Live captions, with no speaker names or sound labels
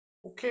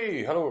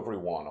Okay, hello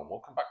everyone, and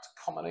welcome back to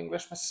Common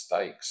English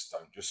Mistakes.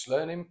 Don't just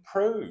learn,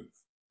 improve.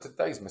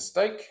 Today's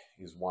mistake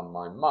is one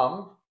my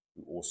mum,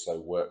 who also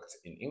worked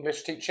in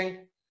English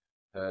teaching,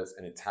 heard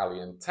an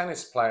Italian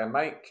tennis player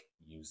make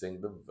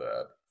using the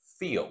verb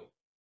feel.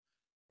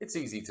 It's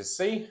easy to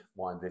see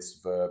why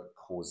this verb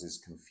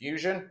causes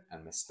confusion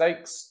and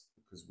mistakes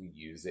because we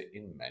use it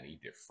in many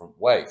different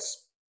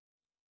ways.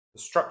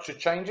 The structure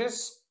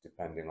changes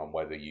depending on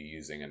whether you're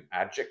using an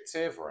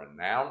adjective or a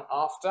noun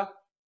after.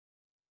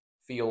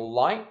 Feel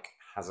like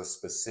has a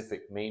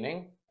specific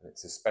meaning, and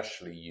it's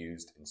especially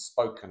used in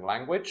spoken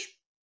language.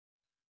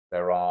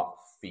 There are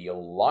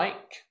feel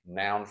like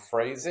noun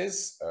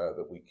phrases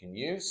that we can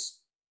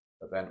use,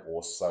 but then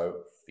also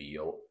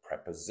feel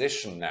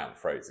preposition noun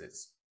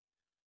phrases.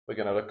 We're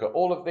going to look at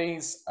all of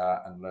these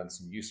and learn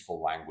some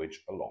useful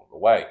language along the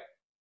way.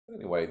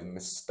 Anyway, the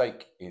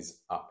mistake is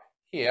up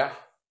here.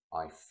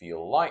 I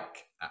feel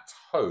like at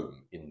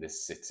home in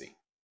this city.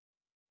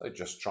 So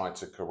just try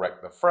to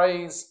correct the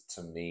phrase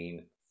to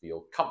mean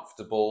feel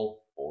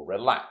comfortable or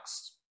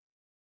relaxed.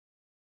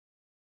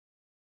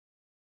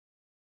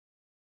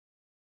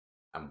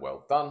 And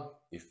well done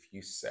if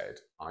you said,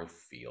 I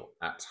feel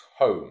at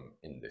home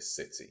in this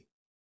city.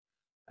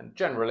 And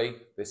generally,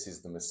 this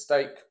is the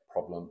mistake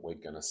problem we're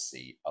going to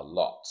see a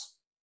lot,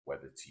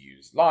 whether to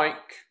use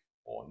like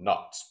or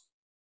not.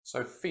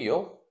 So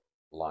feel,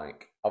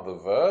 like other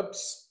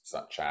verbs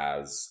such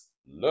as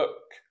look,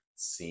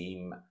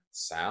 seem,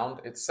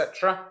 sound,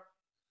 etc.,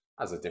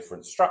 has a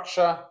different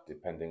structure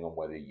depending on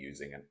whether you're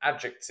using an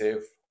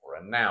adjective or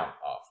a noun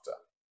after.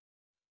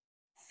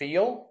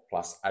 Feel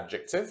plus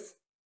adjective,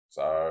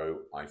 so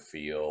I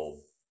feel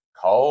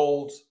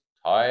cold,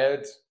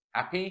 tired,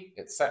 happy,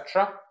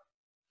 etc.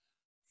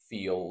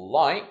 Feel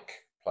like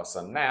plus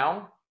a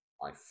noun,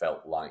 I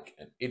felt like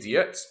an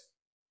idiot,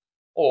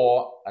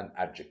 or an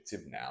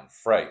adjective noun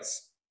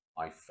phrase,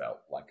 I felt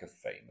like a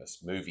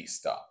famous movie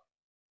star.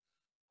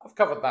 I've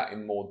covered that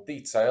in more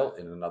detail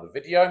in another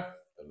video.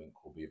 The link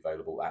will be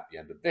available at the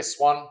end of this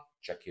one.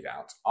 Check it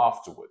out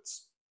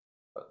afterwards.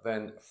 But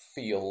then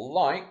feel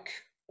like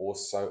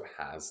also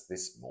has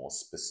this more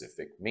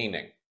specific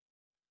meaning.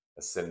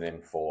 A synonym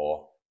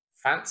for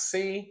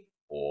fancy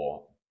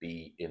or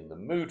be in the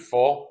mood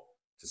for,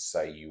 to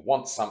say you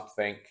want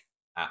something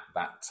at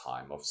that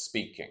time of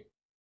speaking.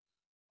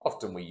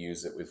 Often we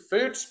use it with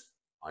food.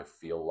 I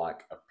feel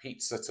like a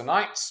pizza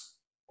tonight.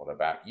 What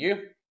about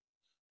you?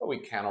 But we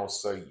can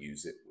also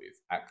use it with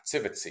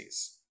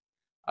activities.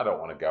 I don't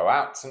want to go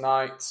out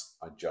tonight.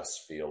 I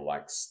just feel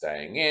like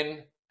staying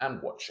in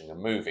and watching a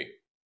movie.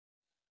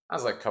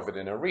 As I covered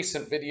in a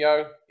recent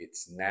video,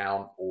 it's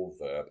noun or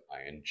verb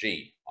ing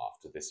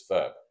after this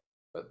verb.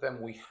 But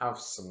then we have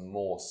some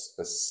more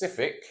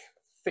specific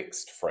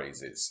fixed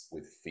phrases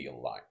with feel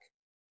like.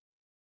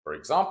 For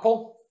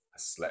example, I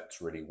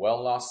slept really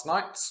well last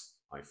night.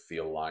 I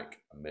feel like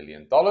 $1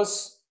 million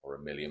or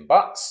 $1 million.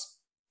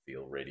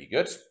 Feel really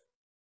good.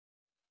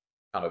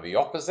 Kind of the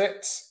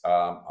opposite.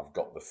 I've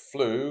got the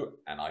flu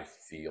and I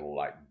feel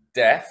like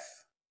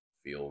death.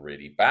 Feel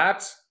really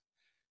bad.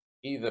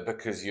 Either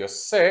because you're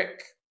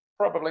sick,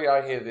 probably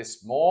I hear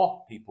this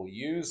more, people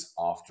use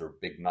after a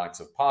big night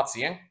of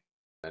partying.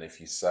 And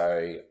if you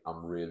say,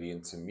 I'm really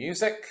into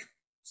music,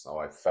 so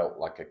I felt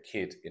like a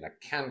kid in a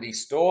candy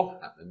store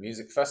at the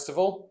music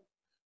festival,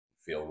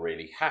 feel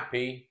really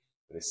happy,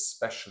 but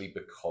especially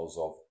because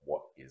of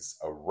what is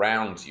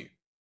around you.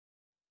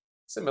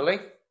 Similarly,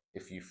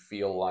 if you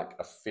feel like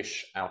a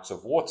fish out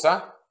of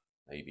water,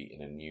 maybe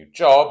in a new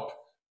job,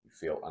 you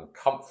feel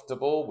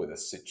uncomfortable with a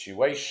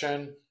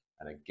situation,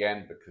 and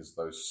again, because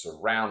those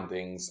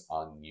surroundings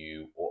are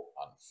new or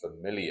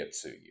unfamiliar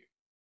to you.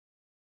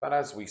 But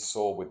as we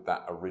saw with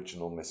that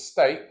original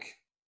mistake,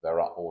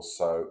 there are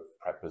also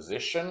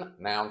preposition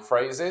noun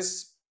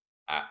phrases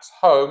at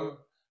home,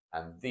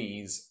 and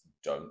these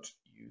don't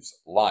use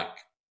like.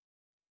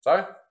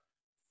 So,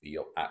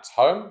 feel at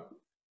home,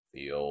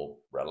 feel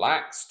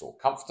relaxed or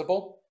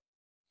comfortable,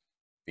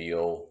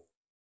 feel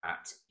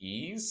at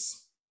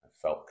ease. I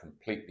felt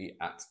completely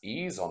at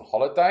ease on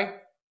holiday.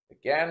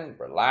 Again,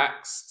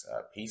 relaxed,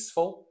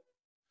 peaceful.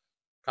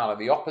 Kind of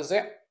the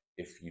opposite.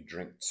 If you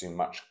drink too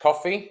much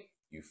coffee,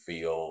 you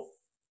feel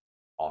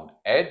on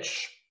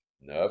edge,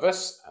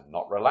 nervous and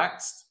not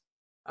relaxed.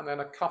 And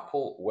then a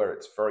couple where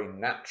it's very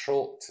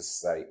natural to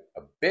say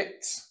a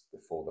bit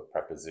before the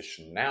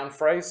preposition noun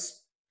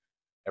phrase.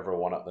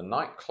 Everyone at the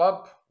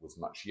nightclub was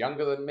much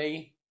younger than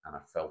me, and I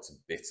felt a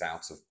bit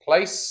out of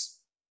place,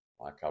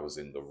 like I was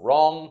in the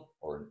wrong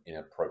or an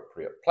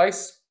inappropriate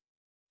place.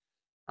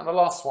 And the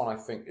last one I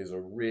think is a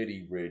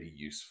really, really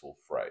useful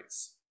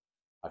phrase.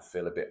 I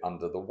feel a bit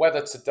under the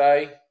weather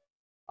today.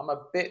 I'm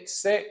a bit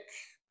sick.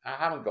 I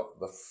haven't got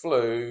the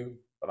flu,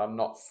 but I'm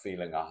not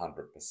feeling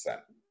 100%.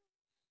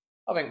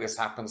 I think this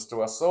happens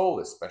to us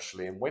all,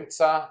 especially in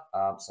winter.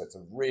 So it's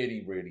a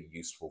really, really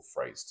useful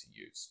phrase to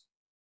use.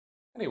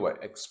 Anyway,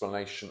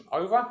 explanation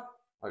over.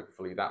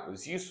 Hopefully that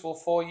was useful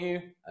for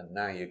you. And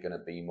now you're going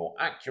to be more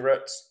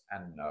accurate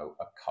and know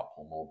a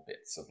couple more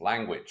bits of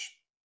language.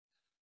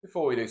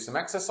 Before we do some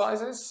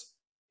exercises,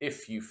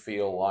 If you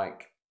feel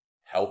like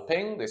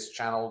helping this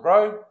channel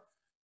grow,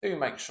 do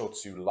make sure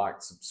to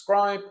like,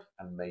 subscribe,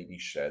 and maybe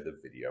share the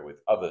video with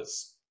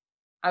others.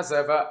 As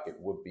ever, it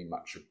would be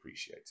much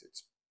appreciated.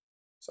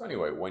 So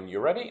anyway, when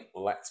you're ready,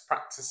 let's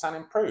practice and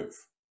improve.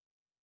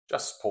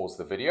 Just pause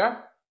the video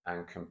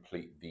and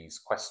complete these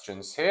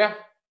questions here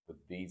with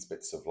these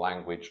bits of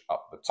language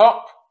up the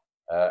top.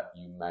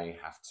 You may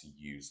have to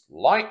use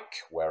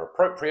like where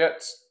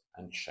appropriate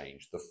and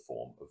change the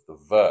form of the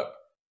verb.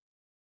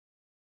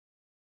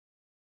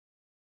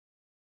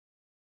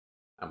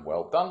 And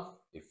well done.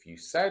 If you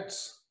said,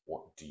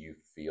 what do you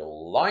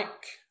feel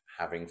like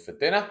having for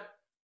dinner?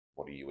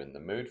 What are you in the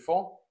mood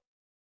for?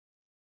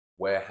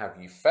 Where have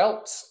you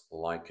felt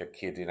like a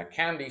kid in a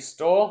candy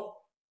store,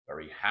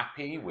 very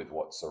happy with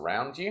what's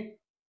around you?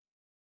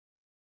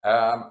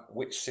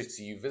 Which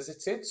city you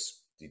visited?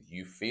 Did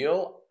you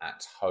feel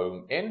at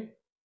home in?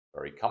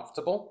 Very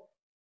comfortable.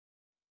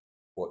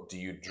 What do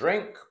you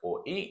drink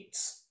or eat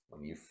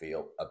when you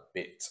feel a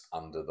bit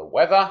under the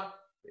weather, a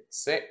bit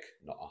sick,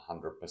 not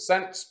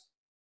 100%?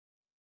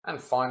 And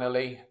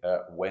finally,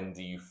 when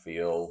do you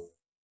feel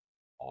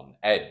on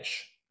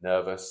edge,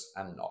 nervous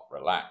and not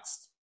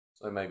relaxed?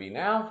 So maybe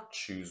now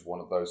choose one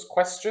of those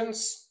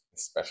questions,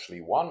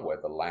 especially one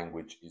where the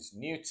language is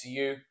new to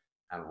you,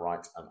 and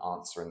write an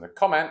answer in the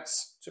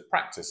comments to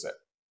practice it.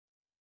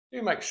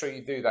 Do make sure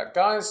you do that,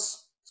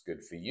 guys. It's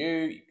good for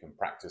you. You can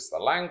practice the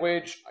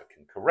language. I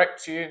can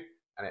correct you,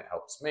 and it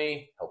helps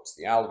me, helps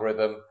the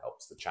algorithm,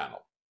 helps the channel.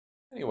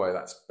 Anyway,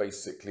 that's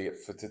basically it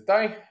for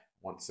today.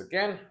 Once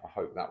again, I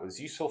hope that was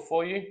useful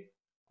for you.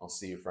 I'll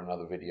see you for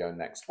another video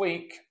next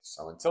week.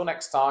 So until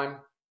next time,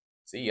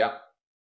 see ya.